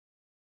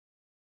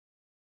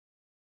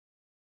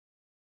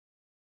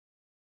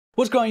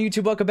What's going on,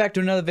 YouTube? Welcome back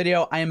to another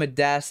video. I am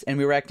Adas and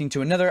we're reacting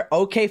to another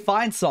OK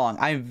Fine song.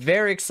 I'm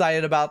very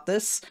excited about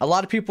this. A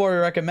lot of people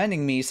are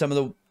recommending me some of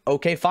the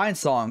OK Fine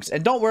songs,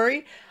 and don't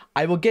worry,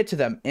 I will get to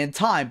them in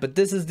time, but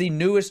this is the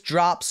newest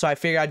drop, so I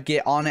figured I'd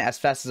get on it as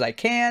fast as I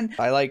can.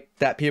 I like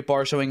that people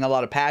are showing a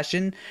lot of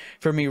passion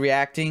for me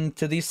reacting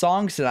to these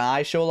songs, and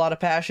I show a lot of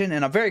passion,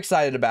 and I'm very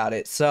excited about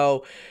it.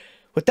 So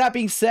with that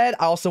being said,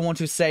 I also want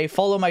to say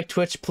follow my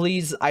Twitch,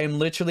 please. I am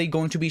literally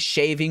going to be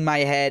shaving my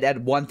head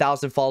at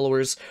 1,000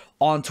 followers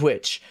on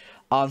Twitch.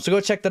 So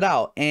go check that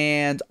out.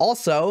 And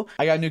also,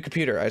 I got a new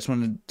computer. I just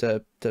wanted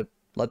to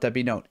let that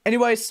be known.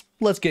 Anyways,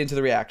 let's get into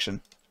the reaction.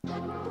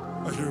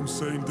 I hear him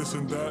saying this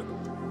and that.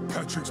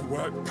 Patrick's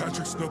whack.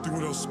 Patrick's nothing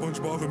without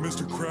SpongeBob and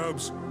Mr.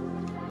 Krabs.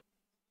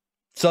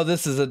 So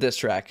this is a diss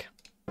track.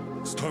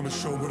 It's time to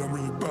show what I'm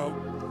really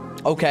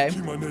about. Okay.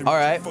 All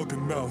right.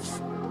 Fucking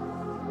mouth.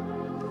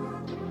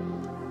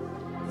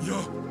 Yo,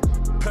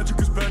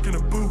 Patrick is back in the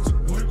booth.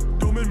 What?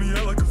 Don't make me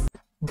act like a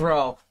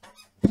bro.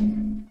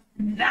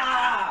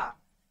 Nah.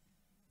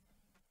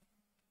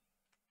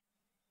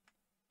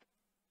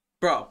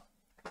 Bro,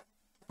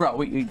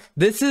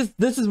 this is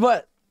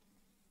what.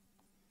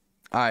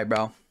 All right,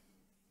 bro.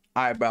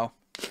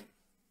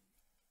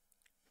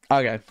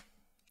 Okay.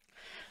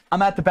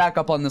 I'm at the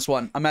backup on this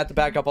one.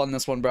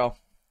 Bro.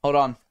 Hold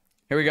on.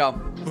 Here we go.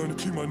 Learn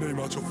to keep my name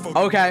out your fucking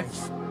okay.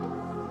 mouth.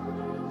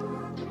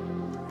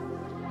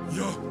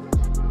 Yo,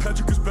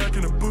 Patrick is back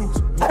in the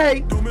booth.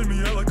 Hey. Don't make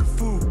me act like a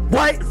fool.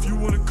 What? If you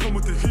want to come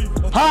with the heat,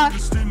 huh?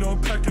 I'm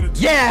packing it.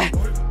 Yeah.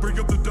 Bring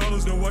up the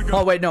dollars now. I got.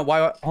 Oh wait, no. Why?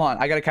 Hold on.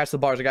 I gotta catch the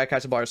bars.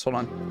 Hold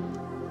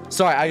on.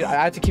 Sorry,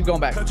 I have to keep going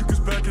back. Patrick is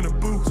back in the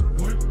booth.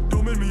 What?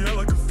 Don't make me act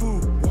like a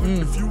fool.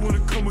 If you want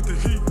to come with the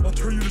heat, I'll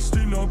turn you to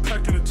steam. Now I'm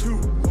packing it too.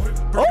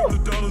 Bring up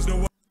the dollars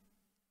now.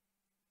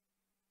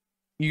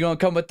 You gonna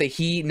come with the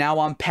heat?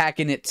 Now I'm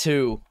packing it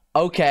too.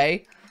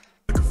 Okay.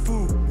 Like a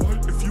fool.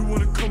 If you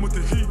want to come with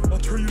the heat, I'll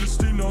turn you to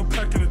steam. Now I'm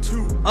packing it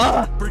too.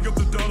 Bring up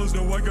the dollars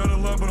now. I got a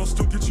lot, but I'll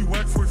still get you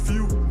whacked for a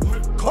few.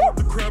 Call up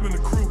the crab and the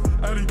crew.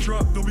 Addy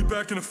drop, they'll be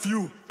back in a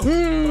few. I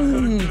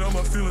had to get out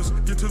my feelings.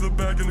 Get to the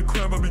bag and the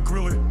crab, I'll be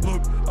grilling.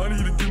 Look, I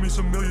need to give me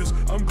some millions.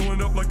 I'm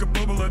going up like a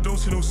bubble. I don't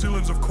see no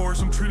ceilings, of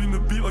course. I'm treating the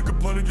beat like a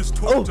blunt against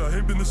torch. I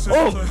ain't been the same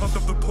since I hopped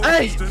up the pole.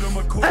 Stayed on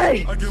my course.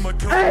 I get my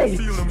count on the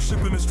field. I'm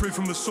shipping it straight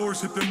from the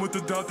source. Hit them with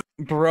the dot.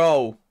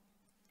 Bro,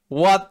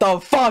 what the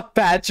fuck,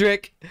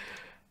 Patrick?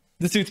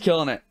 This dude's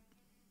killing it.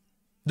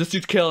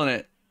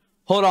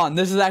 Hold on,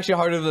 this is actually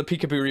harder than the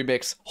Peekaboo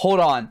remix.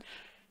 Hold on.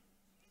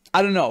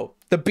 I don't know.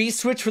 The beat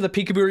switch for the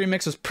Peekaboo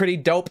remix was pretty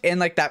dope, and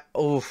like that.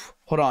 Oof.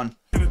 Hold on.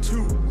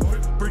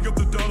 Bring up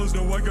the dollars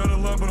now. I got a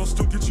lot, but I'll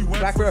still get you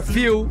back for a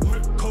few.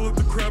 Call up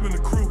the crab and the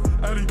crew.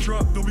 Addy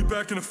drop, they'll be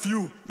back in a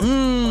few. I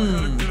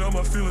had to get out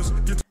my feelings.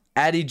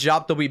 Addy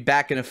drop, they'll be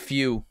back in a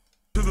few.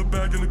 To the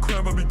bag and the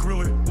crab, I'll be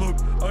grilling. Look,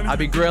 I'll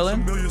be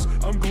grilling.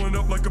 I'm going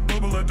up like a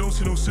bubble. I don't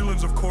see no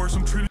ceilings, of course.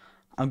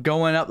 I'm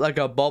going up like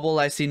a bubble.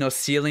 I see no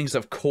ceilings,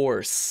 of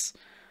course.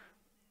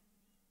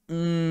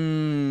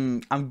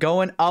 I'm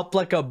going up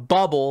like a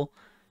bubble.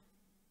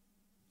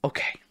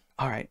 Okay.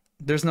 All right.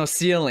 There's no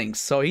ceilings,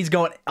 so he's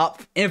going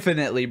up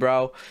infinitely,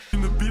 bro.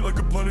 In the beat like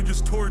a blunt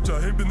against torch.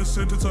 I ain't been the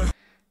sentence.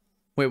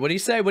 Wait, what do you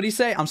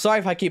say? I'm sorry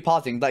if I keep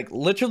pausing. Like,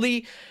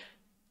 literally,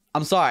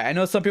 I'm sorry. I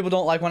know some people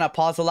don't like when I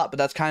pause a lot, but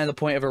that's kind of the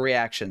point of a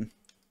reaction.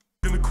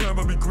 In the crab,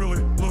 I'll be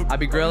grilling. Look, I'll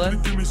be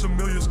grilling. Give me some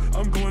millions.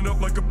 I'm going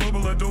up like a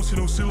bubble. I don't see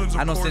no ceilings.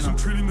 Of course, I'm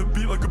treating the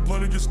beat like a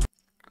blunt against.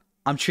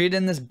 I'm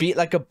treating this beat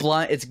like a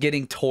blunt. It's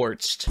getting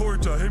torched.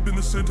 I ain't been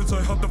the sentence.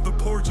 I hopped up the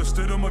porch. I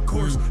stayed on my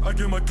course. I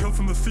get my kelp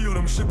from the field.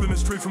 I'm shipping it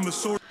straight from the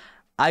source.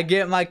 I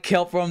get my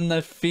kelp from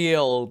the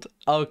field.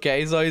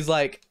 Okay, so he's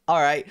like, all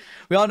right.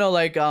 We all know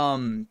like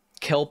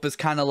kelp is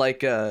kind of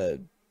like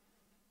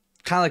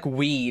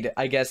weed,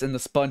 I guess, in the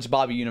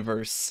SpongeBob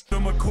universe.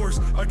 On my course,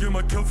 I get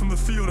my kelp from the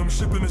field. I'm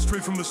shipping it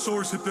straight from the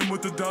source. Hit them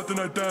with the dot, then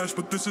I dash.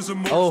 But this isn't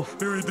Morse.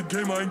 Buried the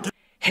game. I ain't get.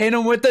 Hit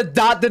him with the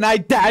dot, then I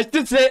dash.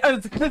 This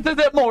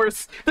isn't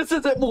Morse.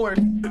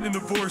 In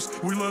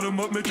divorce, we let him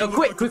up, make no,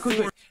 quick.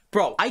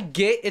 Bro, I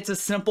get it's a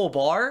simple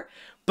bar,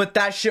 but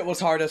that shit was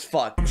hard as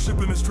fuck. I'm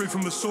shipping it straight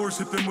from the source.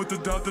 Hit them with the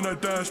dot, then I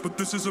dash. But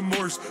this isn't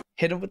Morse.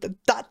 Hit him with the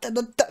dot, then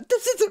the dot.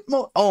 This isn't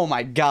Morse. Oh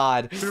my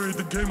god. Buried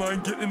the game. I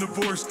ain't getting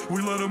divorced.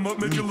 We let him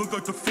up, make it look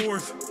like the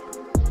fourth.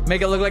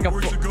 Make it look like a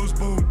fourth. It goes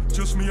boom.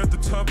 Just me at the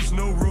top. There's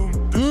no room.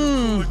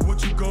 Like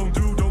what you gon'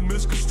 do? Don't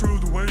misconstrue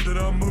the way that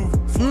I move.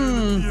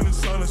 Flying the pea in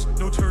silence.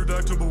 No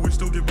pterodactyl, but we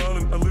still get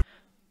violent.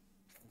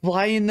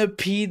 Flying the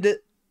pea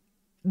that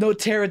no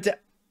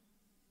pterodactyl.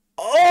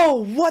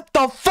 Oh, what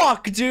the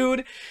fuck,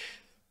 dude?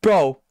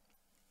 Bro,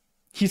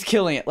 he's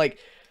killing it. Like,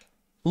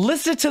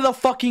 listen to the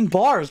fucking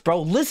bars,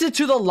 bro. Listen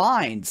to the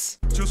lines.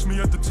 Just me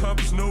at the top.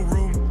 There's no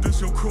room.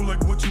 This your crew.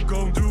 Like what you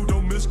gon' do?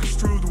 Don't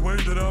misconstrue the way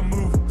that I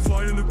move.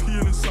 Flying the pea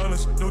in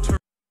silence. No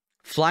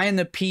Flying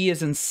the P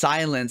is in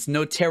silence,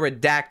 no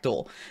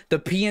pterodactyl. The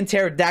P in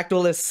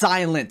pterodactyl is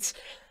silent.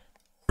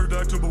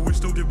 But we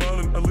still get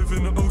violent. I live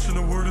in the ocean,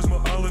 the world is my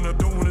island. I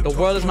don't want to. The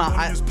world is my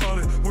island.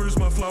 Where's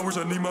my flowers?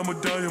 I need my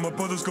medallion. My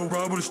brothers go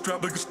ride with a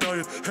strap like a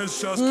stallion.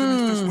 Headshots,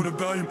 Kimmy's fist with a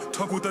valium.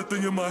 Talk with that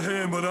thing in my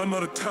hand, but I'm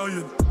not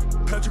Italian.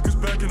 Patrick is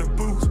back in the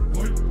booth.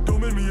 What?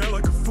 Don't make me act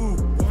like a fool.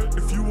 What?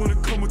 If you wanna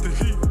come with the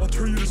heat, I'll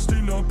turn you to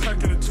steam. Now I'm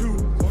packing it too.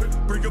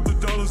 What? Bring up the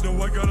dollars.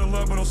 No, I got a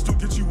lot, but I'll still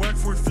get you whacked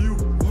for a few.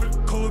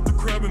 What? Call up the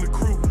crab and the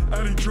crew.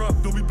 Addy drop,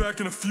 they'll be back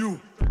in a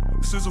few.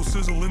 Sizzle,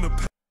 sizzle in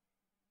the.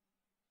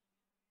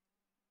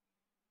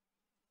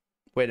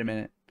 Wait a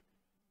minute.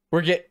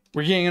 We're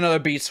getting another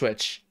beat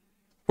switch.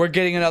 We're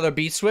getting another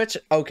beat switch?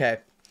 Okay.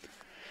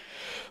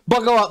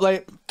 Buckle up,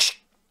 like,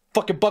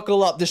 fucking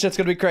buckle up. This shit's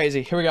gonna be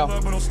crazy. Here we go.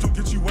 But I'll still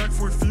get you whacked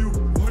for a few.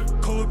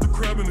 What? Call up the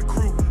crab and the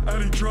crew.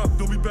 Addy drop,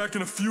 they'll be back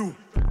in a few.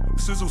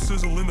 Sizzle,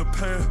 sizzle in the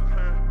pan.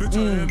 Bitch,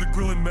 I am the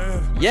grilling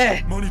man.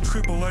 Yeah. Money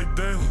triple like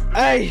Dale.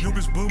 Hey. Yo,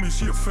 bitch blew me,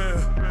 she a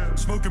fan.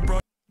 Smoking bro.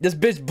 This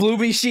bitch blew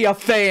me, she a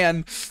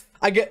fan.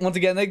 I get, once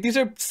again, like,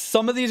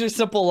 some of these are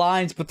simple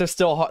lines, but they're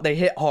still hard, they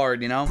hit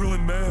hard, you know?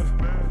 Grilling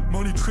man.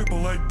 Money triple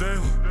like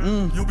Dale.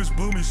 Yo, bitch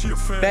blew me, she a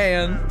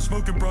fan.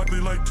 Smoking broccoli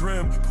like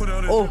Dram. Put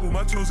out a hit with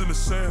my toes in the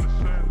sand.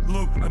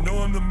 Look, I know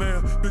I'm the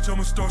man. Bitch, I'm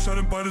a star, shot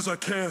and bite as I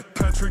can.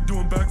 Patrick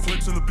doing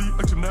backflips in the beat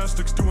like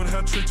gymnastics. Doing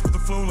hat tricks with the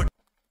flow like.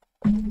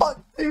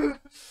 Fuck, dude.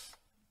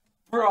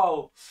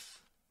 Bro.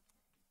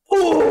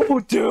 Oh,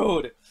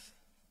 dude.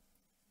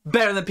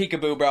 Better than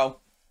Peekaboo, bro.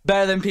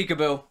 Better than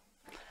Peekaboo.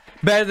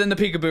 Better than the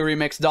Peekaboo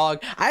remix,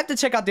 dog. I have to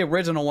check out the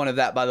original one of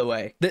that, by the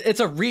way. It's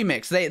a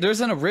remix. There's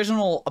an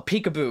original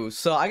Peekaboo,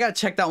 so I gotta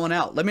check that one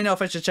out. Let me know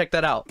if I should check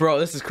that out. Bro,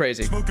 this is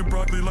crazy. Smoking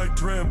broccoli like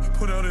Dram.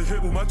 Put out a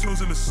hit with my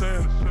toes in the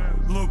sand.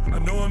 Look, I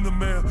know I'm the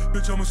man.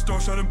 Bitch, I'm a star,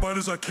 shot and bite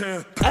as I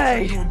can.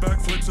 Hey. Doing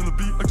backflips in the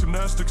beat like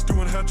gymnastics.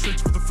 Doing hat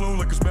tricks with the flow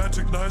like it's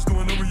magic. Knives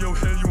going over your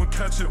head, you won't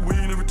catch it. We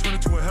ain't ever turn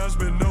it to a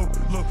has-been, no.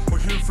 Look, we're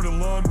here for the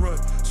long run.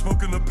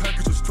 Smoking the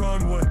package a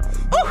strong way.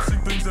 I see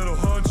things that'll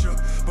haunt you,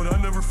 but I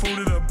never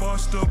folded that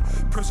bossed up.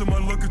 Pressing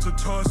my luck, it's a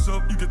toss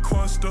up. You get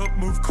crossed up,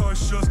 move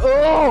cautious.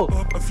 Oh!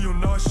 Up, I feel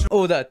nauseous.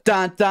 Oh, the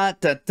dun dun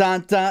dun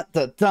dun dun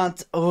dun dun.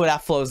 Oh,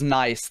 that flows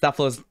nice. That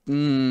flows.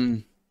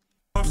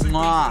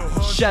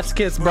 Mwah. Chef's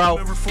kiss, bro.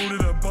 Never folded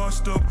that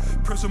bossed up.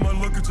 Pressing my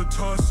luck, it's a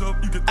toss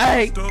up. You get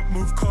hey. Up,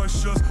 move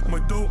cautious. My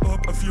dough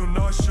up, I feel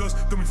nauseous.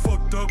 Then we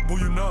fucked up, but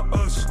you're not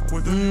us.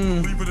 Whether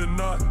you believe it or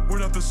not, we're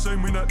not the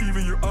same. We're not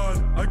even. You're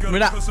odd. I got a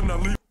custom,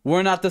 not leave.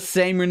 We're not the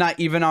same. We're not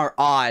even. Are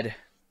odd.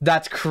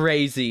 That's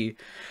crazy.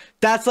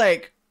 That's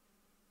like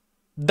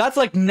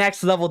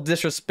next level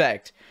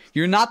disrespect.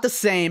 You're not the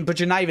same, but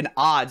you're not even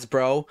odds,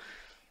 bro.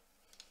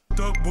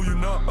 Well, you're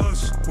not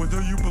us.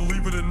 Whether you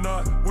believe it or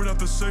not, we're not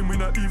the same. We're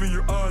not even.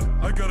 You're odd.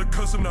 I got a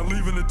custom, not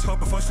leaving the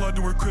top. If I slide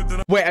to her crib,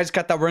 then wait, I just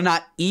got that. We're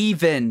not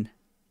even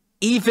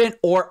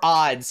or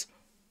odds.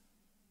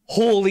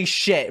 Holy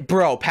shit,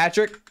 bro,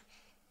 Patrick.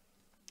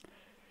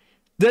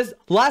 This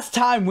last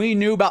time we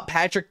knew about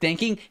Patrick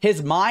thinking,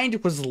 his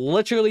mind was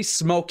literally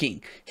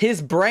smoking.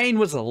 His brain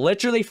was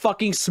literally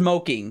fucking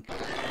smoking.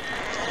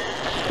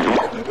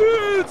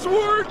 It's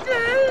working.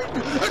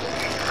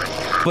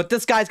 But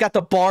this guy's got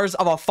the bars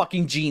of a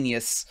fucking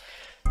genius.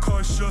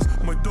 Cautious,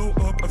 my dough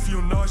up, I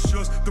feel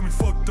nauseous. Then we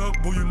fucked up,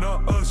 well you're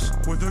not us.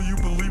 Whether you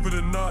believe it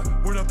or not,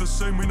 we're not the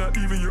same. We're not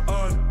even. You're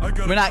odd. I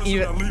got. We're not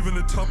even. Not leaving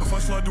the top. If I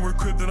slide to her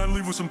crib, then I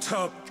leave with some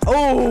top.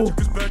 Oh.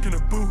 Back in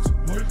the booth.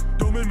 What?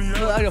 Don't make me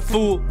act like a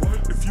fool.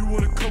 What? If you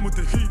wanna come with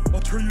the heat,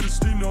 I'll turn you to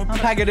steam. No, I'm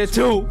packing it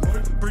too.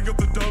 What? Bring up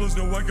the dollars.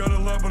 No, I got a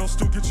lot, but I'll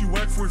still get you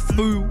whacked for a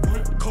few.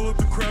 What? Call up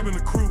the crab and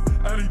the crew.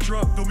 Addy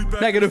drop, they'll be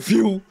back. Back in a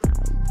few.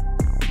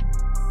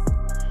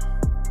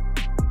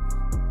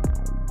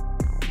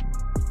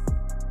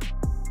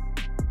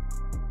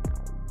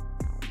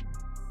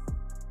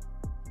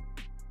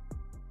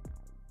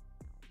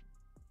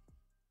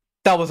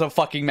 That was a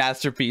fucking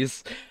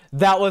masterpiece.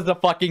 That was a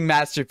fucking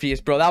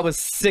masterpiece, bro. That was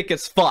sick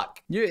as fuck.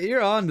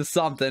 You're on to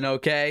something,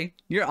 okay?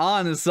 You're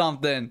on to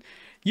something.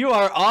 You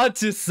are on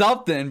to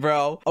something,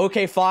 bro.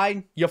 Okay,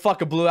 fine. You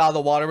fucking blew out of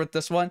the water with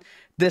this one.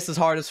 This is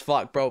hard as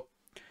fuck, bro.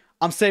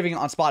 I'm saving it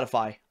on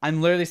Spotify. I'm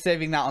literally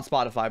saving that on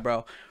Spotify,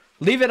 bro.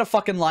 Leave it a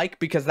fucking like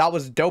because that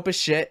was dope as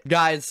shit.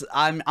 Guys,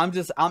 I'm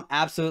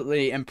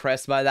absolutely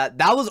impressed by that.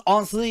 That was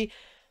honestly...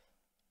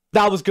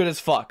 That was good as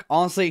fuck.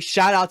 Honestly,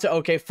 shout out to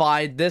OK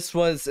Fine. This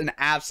was an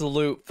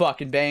absolute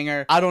fucking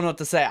banger. I don't know what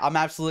to say. I'm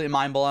absolutely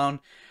mind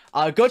blown.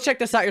 Go check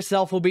this out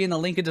yourself. Will be in the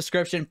link in the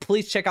description.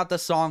 Please check out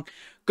this song.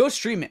 Go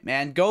stream it,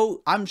 man.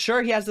 Go. I'm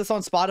sure he has this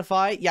on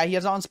Spotify. Yeah, he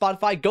has it on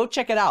Spotify. Go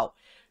check it out.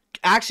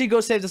 Actually,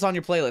 go save this on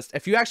your playlist.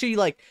 If you actually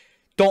like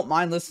don't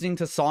mind listening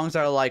to songs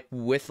that are like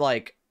with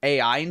like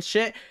AI and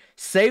shit,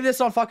 save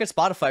this on fucking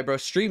Spotify, bro.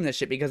 Stream this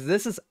shit because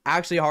this is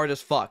actually hard as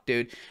fuck,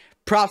 dude.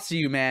 Props to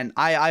you, man.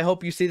 I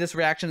hope you see this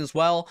reaction as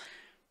well.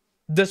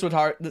 This was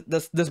hard.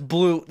 This was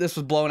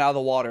blown out of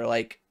the water.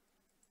 Like,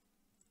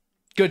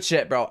 good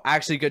shit, bro.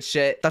 Actually, good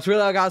shit. That's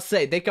really all I gotta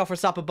say. Thank y'all for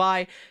stopping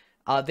by.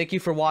 Thank you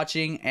for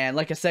watching. And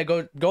like I said,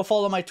 go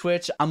follow my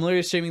Twitch. I'm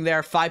literally streaming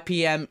there 5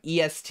 p.m.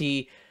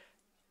 EST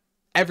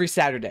every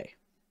Saturday.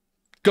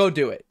 Go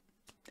do it.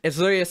 It's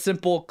literally a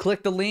simple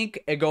click the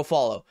link and go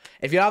follow.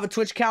 If you don't have a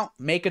Twitch account,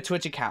 make a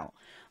Twitch account.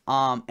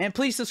 And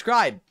please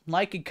subscribe,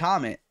 like, and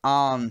comment.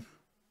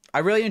 I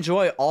really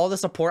enjoy all the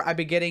support I've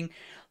been getting,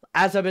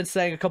 as I've been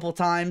saying a couple of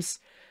times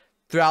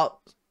throughout,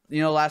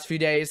 you know, the last few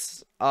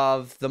days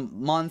of the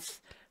month.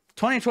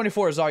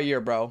 2024 is our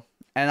year, bro.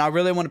 And I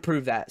really want to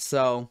prove that.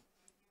 So,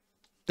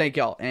 thank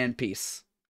y'all, and peace.